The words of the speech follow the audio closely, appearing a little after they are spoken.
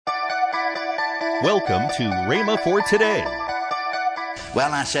Welcome to Rhema for Today.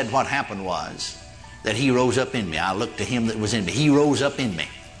 Well, I said what happened was that he rose up in me. I looked to him that was in me. He rose up in me.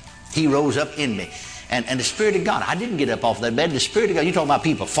 He rose up in me. And the Spirit of God, I didn't get up off that bed. The Spirit of God, you talk about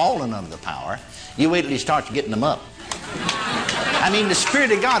people falling under the power. You wait till he starts getting them up. I mean, the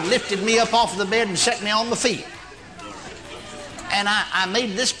Spirit of God lifted me up off the bed and set me on my feet. And I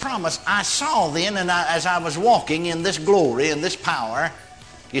made this promise. I saw then, and as I was walking in this glory and this power,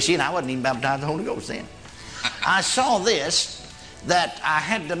 you see, and I wasn't even baptized in the Holy Ghost then. I saw this, that I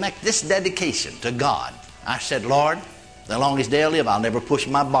had to make this dedication to God. I said, Lord, the longest day I live, I'll never push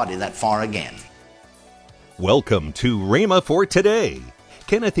my body that far again. Welcome to Rhema for Today.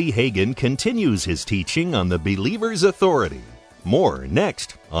 Kenneth E. Hagin continues his teaching on the believer's authority. More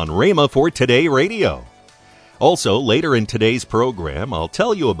next on Rhema for Today Radio. Also, later in today's program, I'll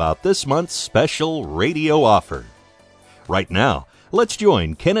tell you about this month's special radio offer. Right now, let's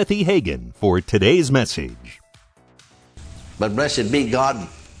join Kenneth E. Hagin for today's message. But blessed be God,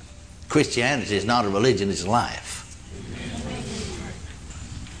 Christianity is not a religion, it's life.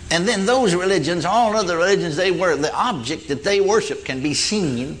 And then those religions, all other religions, the object that they worship can be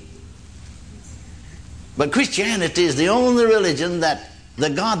seen. But Christianity is the only religion that the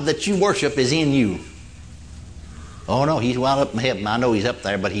God that you worship is in you. Oh no, he's well up in heaven. I know he's up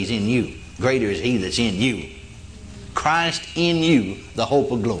there, but he's in you. Greater is he that's in you. Christ in you, the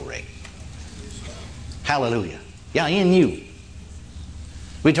hope of glory. Hallelujah. Yeah, in you.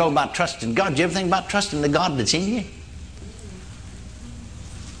 We talk about trusting God. Do you ever think about trusting the God that's in you?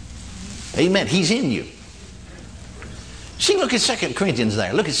 Amen. He's in you. See, look at 2 Corinthians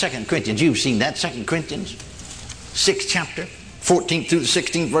there. Look at 2 Corinthians. You've seen that. 2 Corinthians, 6th chapter, 14th through the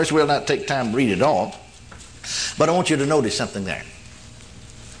 16th verse. We'll not take time to read it all. But I want you to notice something there.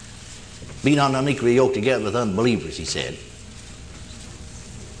 Be not unequally yoked together with unbelievers, he said.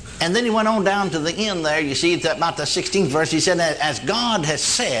 And then he went on down to the end there. You see, about the 16th verse, he said, as God has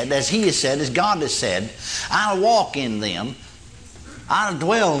said, as he has said, as God has said, I'll walk in them, I'll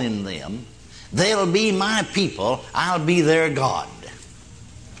dwell in them, they'll be my people, I'll be their God.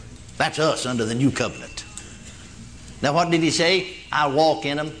 That's us under the new covenant. Now what did he say? I'll walk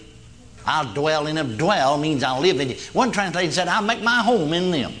in them, I'll dwell in them. Dwell means I'll live in them. One translation said, I'll make my home in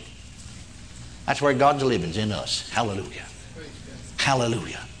them. That's where God's living's in us. Hallelujah.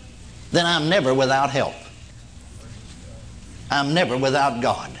 Hallelujah. Then I'm never without help. I'm never without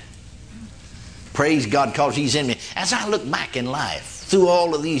God. Praise God because he's in me. As I look back in life, through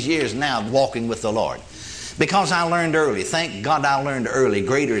all of these years now walking with the Lord, because I learned early, thank God I learned early,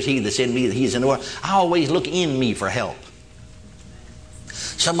 greater is he that's in me than he's in the world. I always look in me for help.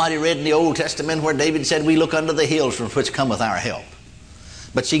 Somebody read in the Old Testament where David said, we look unto the hills from which cometh our help.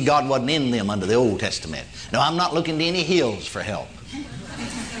 But see, God wasn't in them under the Old Testament. No, I'm not looking to any hills for help.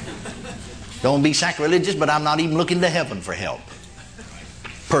 Don't be sacrilegious, but I'm not even looking to heaven for help.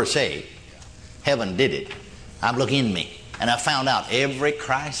 Per se. Heaven did it. I'm looking in me. And I found out every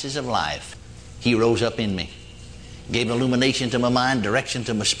crisis of life, he rose up in me. Gave illumination to my mind, direction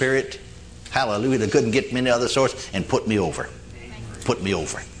to my spirit. Hallelujah. That couldn't get me any other source, and put me over. Put me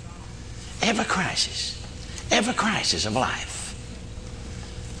over. Every crisis of life.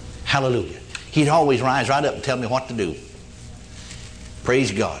 Hallelujah. He'd always rise right up and tell me what to do.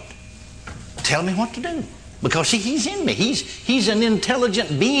 Praise God. Tell me what to do. Because see, he's in me. He's an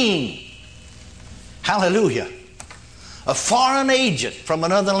intelligent being. Hallelujah. A foreign agent from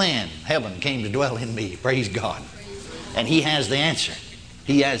another land. Heaven came to dwell in me. Praise God. And he has the answer.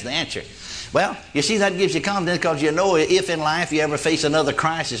 He has the answer. Well, you see, that gives you confidence because you know if in life you ever face another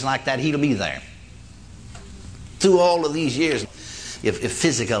crisis like that, he'll be there. Through all of these years, if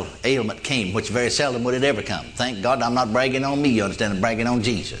physical ailment came, which very seldom would it ever come. Thank God I'm not bragging on me, you understand, I'm bragging on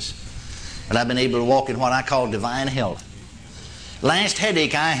Jesus. And I've been able to walk in what I call divine health. Last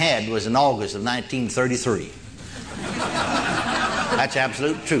headache I had was in August of 1933. That's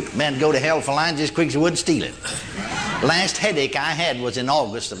absolute truth. Man, go to hell for lying just as quick as you would steal it. Last headache I had was in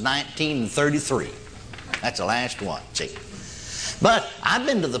August of 1933. That's the last one, see. But I've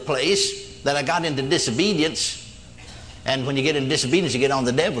been to the place that I got into disobedience. And when you get in disobedience, you get on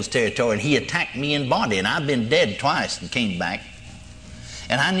the devil's territory. And he attacked me in body. And I've been dead twice and came back.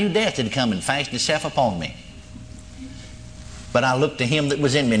 And I knew death had come and fastened itself upon me. But I looked to him that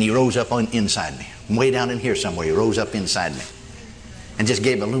was in me, and he rose up inside me. Way down in here somewhere, he rose up inside me. And just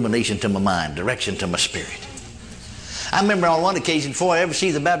gave illumination to my mind, direction to my spirit. I remember on one occasion, before I ever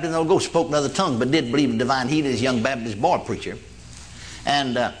see the baptism of the Holy Ghost, spoke in other tongues, but did believe in divine healing as a young Baptist boy preacher.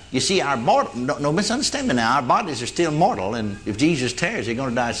 And you see, our body, no misunderstand me now, our bodies are still mortal, and if Jesus tarries, they're going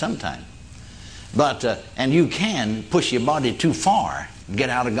to die sometime. But, and you can push your body too far get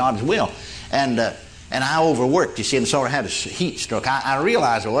out of God's will. And I overworked, you see, and sort of had a heat stroke. I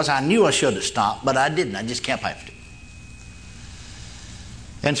realized I knew I should have stopped, but I didn't. I just kept after it.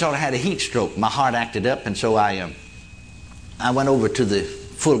 And sort of had a heat stroke. My heart acted up, and so I went over to the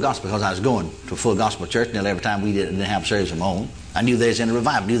Full Gospel, because I was going to a Full Gospel church nearly every time we didn't have service of my own. I knew they was in a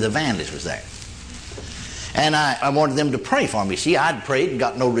revival. I knew the evangelist was there. And I wanted them to pray for me. See, I'd prayed and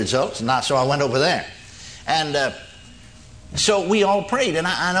got no results, and so I went over there. And so we all prayed, and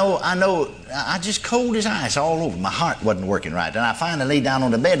I just cold as ice all over. My heart wasn't working right. And I finally laid down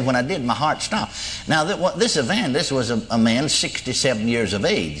on the bed, and when I did, my heart stopped. Now, this evangelist was a man 67 years of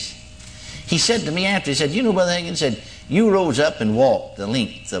age. He said to me after, he said, you know, Brother Hagin, said, you rose up and walked the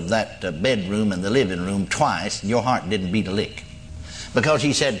length of that bedroom and the living room twice, and your heart didn't beat a lick. Because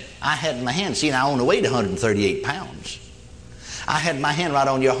he said, I had my hand, see, and I only weighed 138 pounds. I had my hand right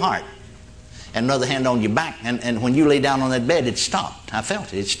on your heart and another hand on your back. And when you lay down on that bed, it stopped. I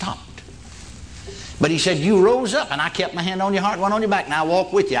felt it. It stopped. But he said, you rose up, and I kept my hand on your heart, one on your back, and I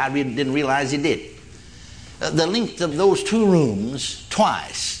walked with you. I didn't realize he did. The length of those two rooms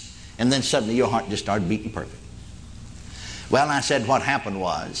twice, and then suddenly your heart just started beating perfect. Well, I said what happened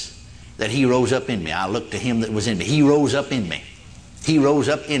was that he rose up in me. I looked to him that was in me. He rose up in me. He rose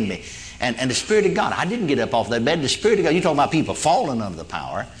up in me. And the Spirit of God, I didn't get up off that bed. The Spirit of God, you talking about people falling under the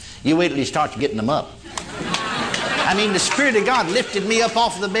power. You wait till you start getting them up. I mean, the Spirit of God lifted me up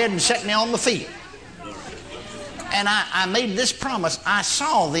off the bed and set me on my feet. And I made this promise. I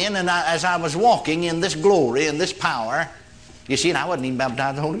saw then, and as I was walking in this glory and this power, you see, and I wasn't even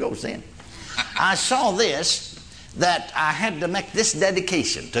baptized in the Holy Ghost then. I saw this, that I had to make this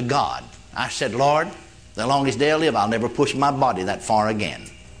dedication to God. I said, Lord, the longest day I live, I'll never push my body that far again.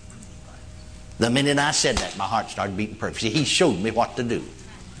 The minute I said that, my heart started beating perfect. See, he showed me what to do.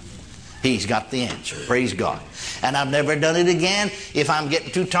 He's got the answer. Praise God. And I've never done it again. If I'm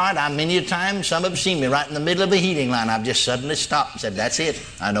getting too tired, many a time, some have seen me right in the middle of a heating line. I've just suddenly stopped and said, that's it.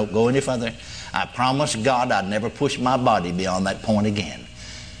 I don't go any further. I promised God I'd never push my body beyond that point again.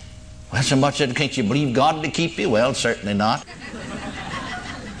 Well, so much said, can't you believe God to keep you? Well, certainly not.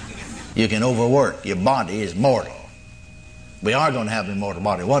 You can overwork. Your body is mortal. We are going to have an immortal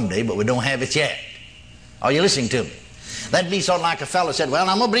body one day, but we don't have it yet. Are you listening to me? That'd be sort of like a fellow said, well,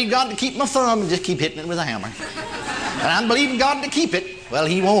 I'm going to believe God to keep my thumb and just keep hitting it with a hammer. And I'm believing God to keep it. Well,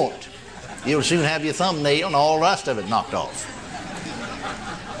 he won't. You'll soon have your thumbnail and all the rest of it knocked off.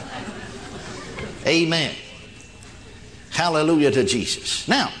 Amen. Hallelujah to Jesus.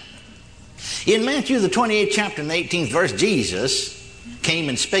 Now, in Matthew the 28th chapter and the 18th verse, Jesus came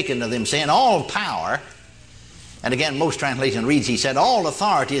and spake unto them, saying, all power, and again most translation reads, he said, all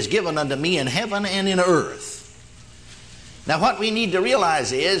authority is given unto me in heaven and in earth. Now what we need to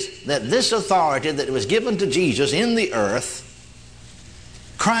realize is that this authority that was given to Jesus in the earth,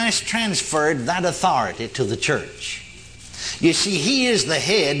 Christ transferred that authority to the church. You see, he is the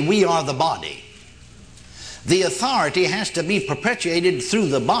head, we are the body. The authority has to be perpetuated through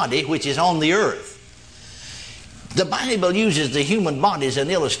the body which is on the earth. The Bible uses the human body as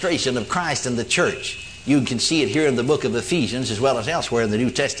an illustration of Christ and the church. You can see it here in the book of Ephesians as well as elsewhere in the New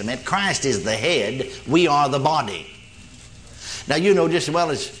Testament. Christ is the head, we are the body. Now you know just as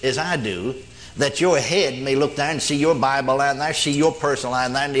well as I do that your head may look there and see your Bible lying there, see your purse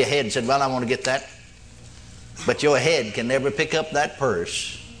lying there, and your head said, well, I want to get that. But your head can never pick up that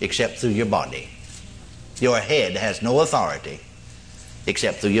purse except through your body. Your head has no authority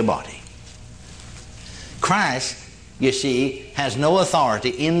except through your body. Christ, you see, has no authority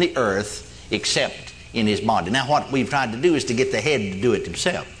in the earth except in his body. Now what we've tried to do is to get the head to do it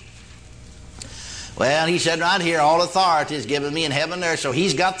himself. Well, he said right here, all authority is given me in heaven and earth, so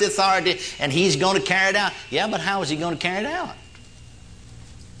he's got the authority and he's going to carry it out. Yeah, but how is he going to carry it out?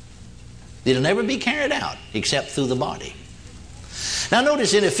 It'll never be carried out except through the body. Now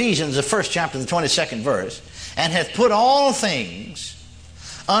notice in Ephesians, the 1st chapter, the 22nd verse, and hath put all things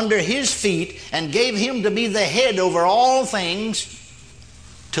under his feet and gave him to be the head over all things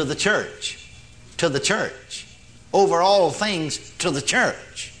to the church. To the church. Over all things to the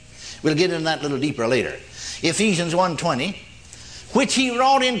church. We'll get into that a little deeper later. Ephesians 1:20, which he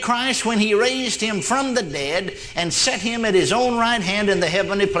wrought in Christ when he raised him from the dead and set him at his own right hand in the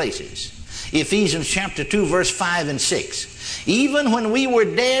heavenly places. Ephesians chapter 2 verse 5 and 6. Even when we were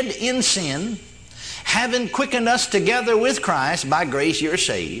dead in sin, having quickened us together with Christ, by grace you're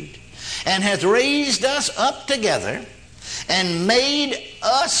saved, and hath raised us up together and made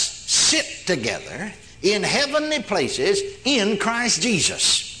us sit together in heavenly places in Christ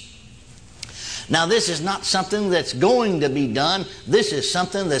Jesus. Now this is not something that's going to be done. This is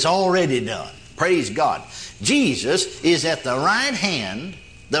something that's already done. Praise God. Jesus is at the right hand.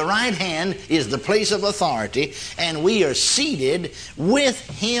 The right hand is the place of authority, and we are seated with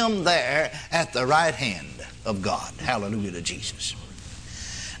Him there at the right hand of God. Hallelujah to Jesus.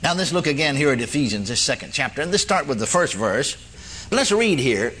 Now let's look again here at Ephesians, this second chapter, and let's start with the first verse. Let's read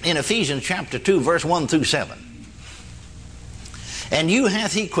here in Ephesians chapter 2, verse 1 through 7. And you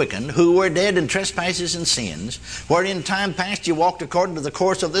hath He quickened, who were dead in trespasses and sins, wherein in time past you walked according to the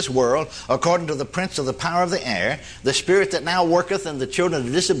course of this world, according to the prince of the power of the air, the spirit that now worketh in the children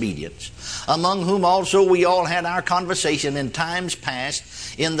of disobedience, among whom also we all had our conversation in times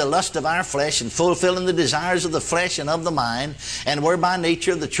past, in the lust of our flesh, and fulfilling the desires of the flesh and of the mind, and were by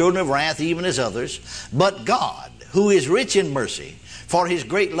nature the children of wrath, even as others. But God, who is rich in mercy, for His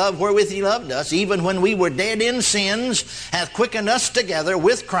great love wherewith He loved us, even when we were dead in sins, hath quickened us together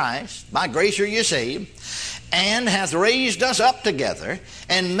with Christ. By grace are you saved. And hath raised us up together,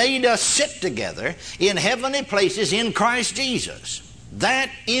 and made us sit together in heavenly places in Christ Jesus, that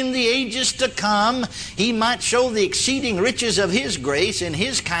in the ages to come He might show the exceeding riches of His grace and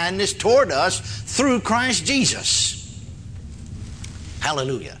His kindness toward us through Christ Jesus.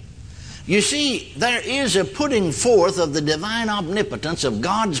 Hallelujah. You see, there is a putting forth of the divine omnipotence of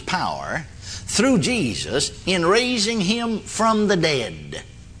God's power through Jesus in raising Him from the dead.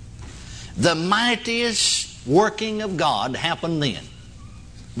 The mightiest working of God happened then.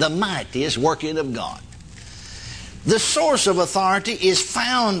 The mightiest working of God. The source of authority is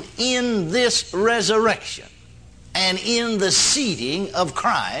found in this resurrection and in the seating of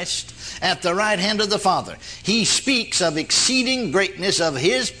Christ at the right hand of the Father. He speaks of exceeding greatness of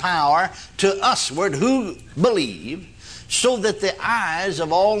His power to usward who believe, so that the eyes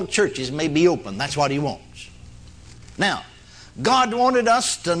of all churches may be open. That's what He wants. Now, God wanted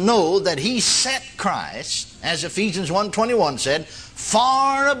us to know that He set Christ, as Ephesians 1:21 said,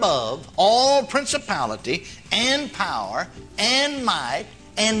 far above all principality and power and might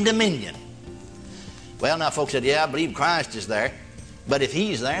and dominion. Well, now folks said, yeah, I believe Christ is there. But if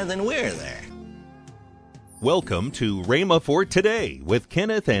He's there, then we're there. Welcome to Rhema for Today with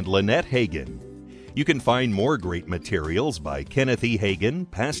Kenneth and Lynette Hagin. You can find more great materials by Kenneth E. Hagin,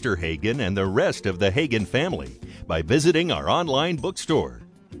 Pastor Hagin, and the rest of the Hagin family by visiting our online bookstore.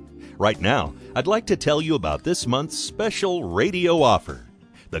 Right now, I'd like to tell you about this month's special radio offer,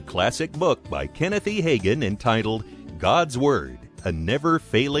 the classic book by Kenneth E. Hagin entitled God's Word, A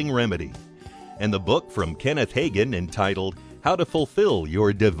Never-Failing Remedy, and the book from Kenneth Hagin entitled How to Fulfill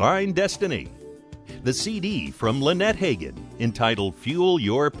Your Divine Destiny. The CD from Lynette Hagin entitled Fuel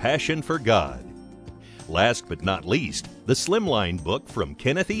Your Passion for God. Last but not least, the Slimline book from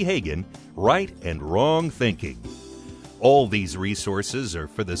Kenneth E. Hagin, Right and Wrong Thinking. All these resources are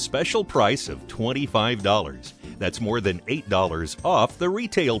for the special price of $25. That's more than $8 off the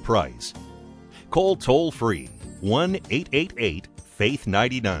retail price. Call toll-free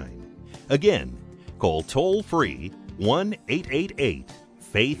 1-888-FAITH-99. Again, call toll-free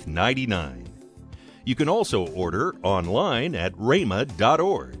 1-888-FAITH-99. You can also order online at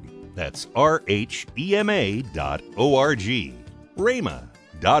rhema.org. That's RHEMA.org.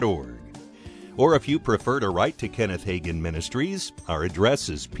 rhema.org. Or if you prefer to write to Kenneth Hagin Ministries, our address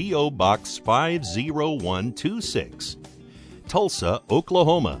is P.O. Box 50126, Tulsa,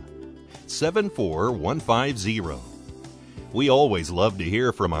 Oklahoma 74150. We always love to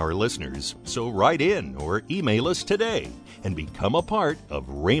hear from our listeners, so write in or email us today and become a part of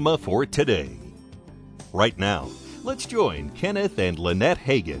Rhema for Today. Right now, let's join Kenneth and Lynette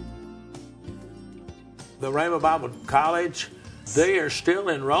Hagin. The Rhema Bible College, they are still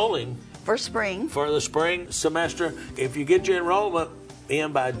enrolling for the spring semester. If you get your enrollment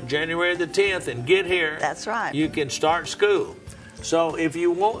in by January the 10th and get here, that's right, you can start school. So if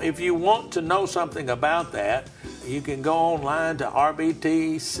you want to know something about that, you can go online to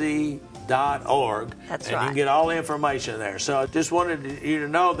rbtc.org. That's and right. You can get all the information there. So I just wanted you to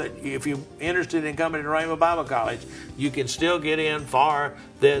know that if you're interested in coming to Rhema Bible College, you can still get in for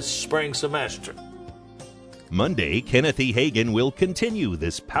this spring semester. Monday, Kenneth E. Hagin will continue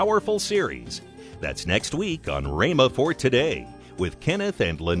this powerful series. That's next week on Rhema for Today with Kenneth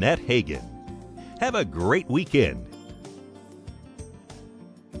and Lynette Hagin. Have a great weekend